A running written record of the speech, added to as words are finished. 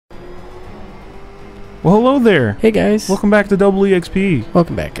Well, hello there. Hey guys. Welcome back to Double EXP.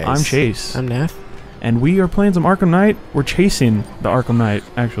 Welcome back, guys. I'm Chase. I'm Nath. And we are playing some Arkham Knight. We're chasing the Arkham Knight,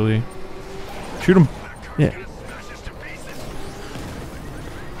 actually. Shoot him. Yeah.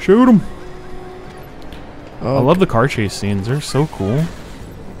 Shoot him. Oh, I love the car chase scenes. They're so cool.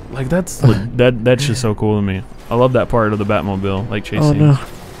 Like, that's just so cool to me. I love that part of the Batmobile, like chase Oh scenes. no.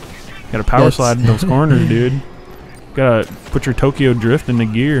 Gotta power slide in those corners, dude. Gotta put your Tokyo drift into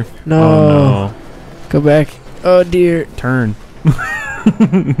gear. No. Oh no. Go back. Oh dear. Turn. But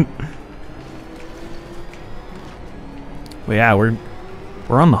yeah, we're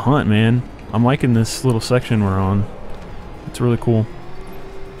on the hunt, man. I'm liking this little section we're on. It's really cool.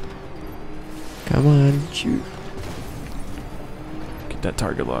 Come on, shoot. Get that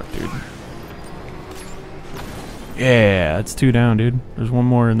target lock, dude. Yeah, that's 2 down, dude. There's 1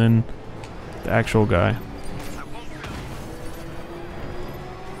 more, and then the actual guy.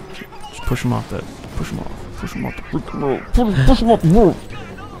 Just push him off that. Push him off. Push him off the freaking road. Push him off the road.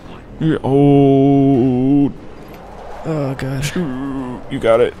 Yeah. Oh. Oh gosh. You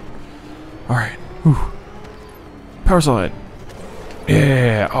got it. Alright. Power slide.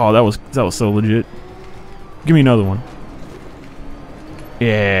 Yeah. Oh, that was so legit. Give me another one.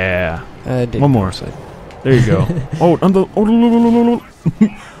 Yeah. 1 more. There you go. Oh,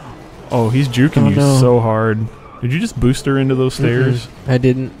 he's juking you so hard. Did you just boost her into those stairs? I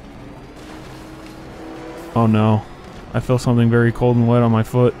didn't. Oh no. I felt something very cold and wet on my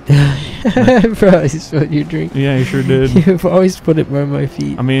foot. I probably spilled your drink. Yeah, you sure did. You've always put it by my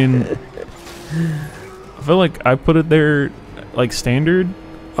feet. I mean, I feel like I put it there like standard.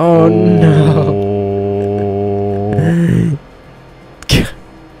 Oh no.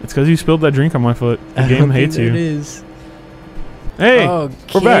 It's because you spilled that drink on my foot. The game hates you. It is. Hey, okay.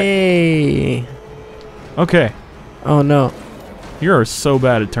 we're back. Okay. Oh no. You are so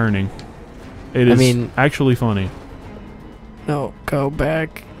bad at turning. It is actually funny. No, go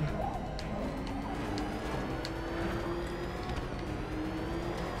back.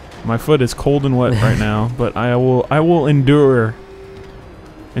 My foot is cold and wet right now, but I will endure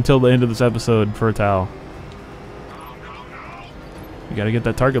until the end of this episode for a towel. You gotta get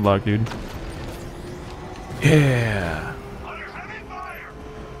that target lock, dude. Yeah.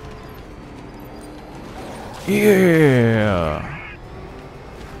 Yeah.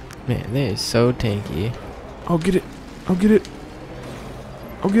 Man, that is so tanky. I'll get it. I'll get it.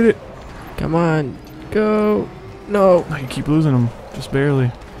 I'll get it. Come on. Go. No. No, you keep losing him. Just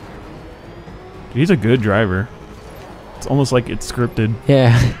barely. Dude, he's a good driver. It's almost like it's scripted.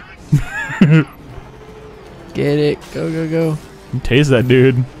 Yeah. Get it. Go, go, go. You tase that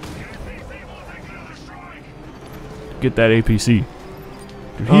dude. Get that APC.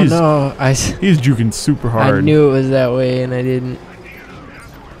 Dude, Oh no. He's juking super hard. I knew it was that way and I didn't.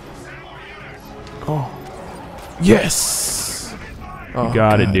 Oh. Yes! Oh, you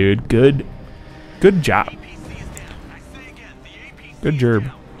got it, dude. Good job. Good job.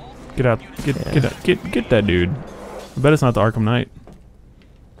 Get out. Get that dude. I bet it's not the Arkham Knight.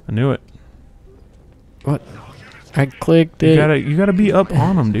 I knew it. What? I clicked it. You gotta be up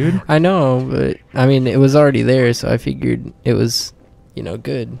on him, dude. I know, but I mean it was already there, so I figured it was, you know,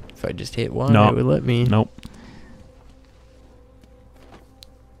 good. If I just hit 1, it would let me. Nope.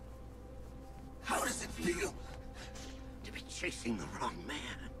 Chasing the wrong man.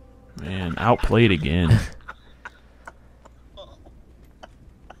 Man, outplayed again.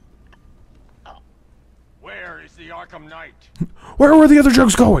 Where is the Arkham Knight? Where were the other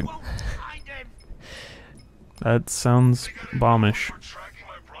drugs going? That sounds bombish. Tracking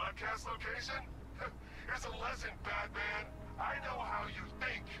my broadcast location? Here's a lesson, Batman. I know how you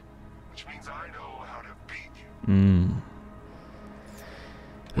think, which means I know how to beat you.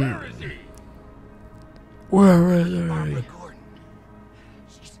 Where is he? Where is he? Gordon.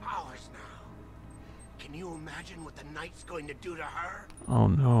 She's ours now. Can you imagine what the Knight's going to do to her? Oh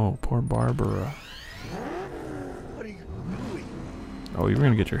no, poor Barbara. What are you doing? Oh, you're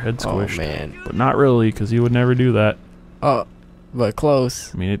gonna get your head squished. Oh man. But not really, because you would never do that. Oh, but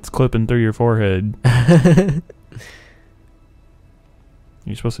close. I mean, it's clipping through your forehead.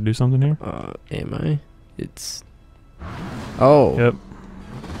 You supposed to do something here? Am I? It's... Oh. Yep.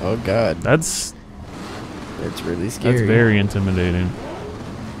 Oh god. That's really scary. That's very intimidating.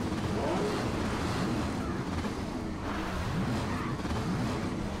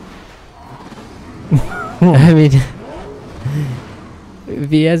 I mean, if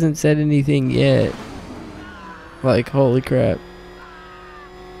he hasn't said anything yet, like, holy crap.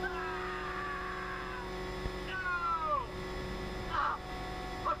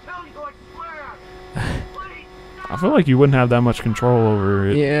 I feel like you wouldn't have that much control over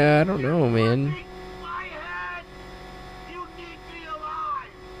it. Yeah, I don't know, man.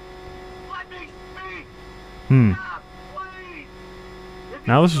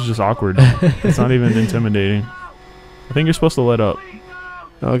 Now this is just awkward. It's not even intimidating. I think you're supposed to let up.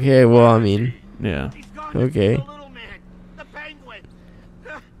 Okay, well, I mean, Yeah. He's gone Okay. to the little man, the penguin.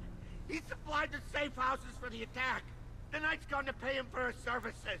 He supplied the safe houses for the attack. The knight's gone to pay him for his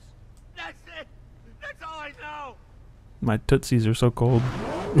services. That's it. That's all I know. My tootsies are so cold.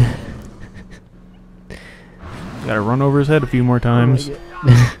 Gotta run over his head a few more times.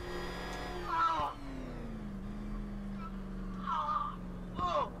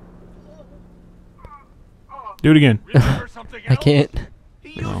 Do it again. Remember something I else? can't.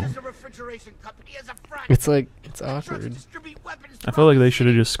 He uses a refrigeration company as a front. It's like, it's He tries to awkward. distribute weapons I feel like they throughout should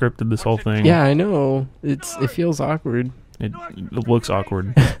have the just scripted this whole thing. Yeah, I know. It feels awkward. It looks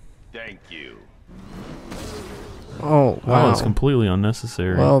awkward. Thank you. Oh, Wow, wow. it's completely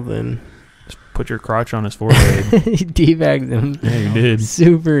unnecessary. Well, then. Just put your crotch on his forehead. He teabagged him. Yeah, you did.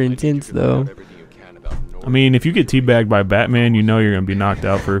 Super intense, though. I mean, if you get teabagged by Batman, you know you're gonna be knocked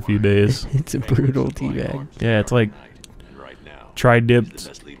out for a few days. It's a brutal teabag. Yeah, it's like Right now. tri-dipped,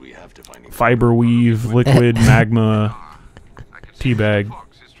 Best lead we have to finding fiber weave, liquid, magma, teabag.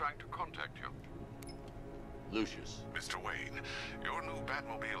 Fox is trying to contact you. Lucius. Mr. Wayne, your new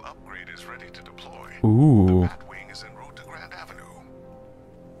Batmobile upgrade is ready to deploy. Ooh, Batwing is en route to Grand Avenue.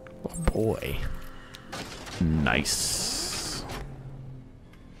 Oh, boy. nice.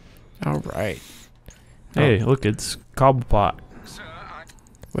 All right. Hey, look, it's Cobblepot. Sir, I...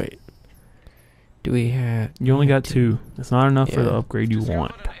 Wait. Do we have... You only got 2. It's not enough for the Yeah. upgrade you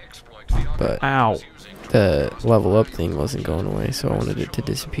want. But Ow. the level up thing wasn't going away, so I wanted it to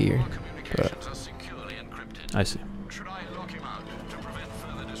disappear. But I see. Should I lock him out to prevent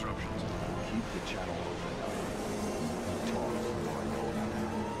further disruptions? Keep the channel open.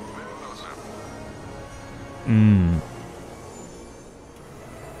 Very well, sir.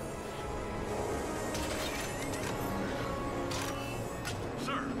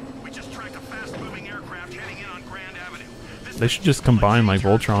 Sir, we just tracked a fast-moving aircraft heading in on Grand Avenue. This They should just combine like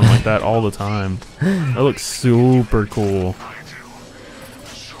Voltron like that all the time. That looks super cool.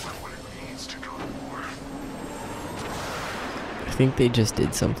 show him what it means to go to war. I think they just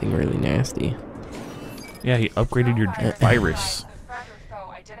did something really nasty. Yeah, he upgraded your virus. The fragile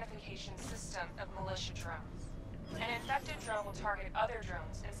foe identification system of militia drones. An infected drone will target other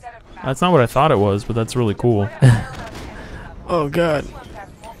drones instead of That's not what I thought it was, but that's really cool. Oh, God.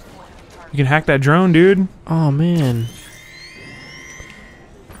 You can hack that drone, dude. Oh, man.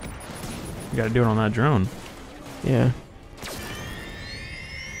 You gotta do it on that drone. Yeah.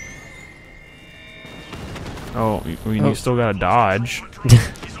 Oh, you Oh. still gotta dodge.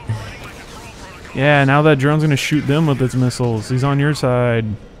 Yeah, now that drone's gonna shoot them with its missiles. He's on your side.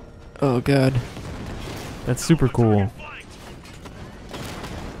 Oh, God. That's super cool.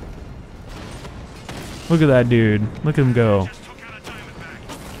 Look at that dude. Look at him go.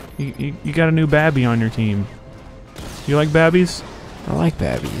 You got a new Babby on your team. You like Babbies? I like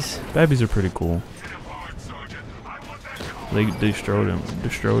babbies. Babbies are pretty cool. They destroyed him.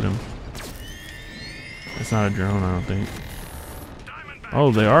 It's not a drone, I don't think.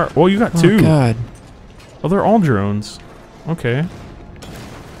 Oh, they are. Oh, you got 2. Oh, God. Oh, they're all drones. Okay.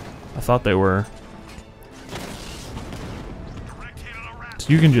 I thought they were. So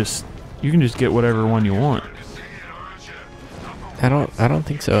you can just get whatever one you want. I don't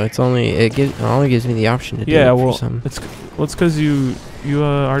think so. It only gives me the option to do Yeah, it well, for some. it's because you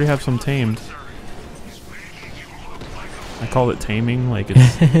already have some tamed. I call it taming, like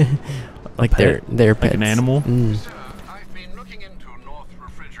it's Like pet, they're like an pets. animal. Mm. Sir, I've been looking into North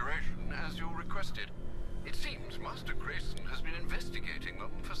Refrigeration as you requested. It seems Master Grayson has been investigating them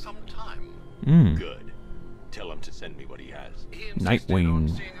for some time. Mm. Good. Tell him to send me what he has. He insisted on Nightwing.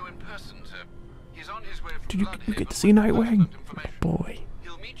 seeing you in person, sir. He's on his way from Did you Bloodhaven get to see with Nightwing? relevant information. Boy.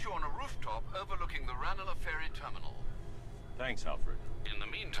 He'll meet you on a rooftop overlooking the Ranelagh Ferry Terminal. Thanks, Alfred. In the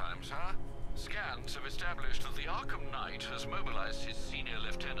meantime, sir, scans have established that the Arkham Knight has mobilized his senior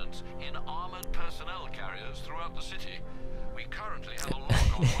lieutenants in armored personnel carriers throughout the city. We currently have a log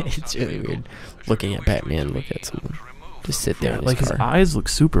on one It's such really vehicle, weird which looking we're at going to Batman look intervene at someone. to remove Just from sit there in Like his his car. eyes look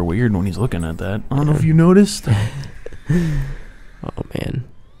super weird when he's looking at that. I don't know if you noticed. Oh, man.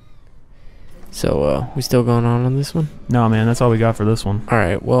 So, we still going on this one? No, man, that's all we got for this one. All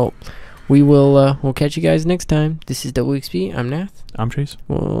right. Well, we'll catch you guys next time. This is WXP. I'm Nath. I'm Chase.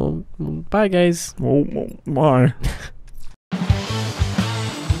 Well, bye, guys. Well, bye.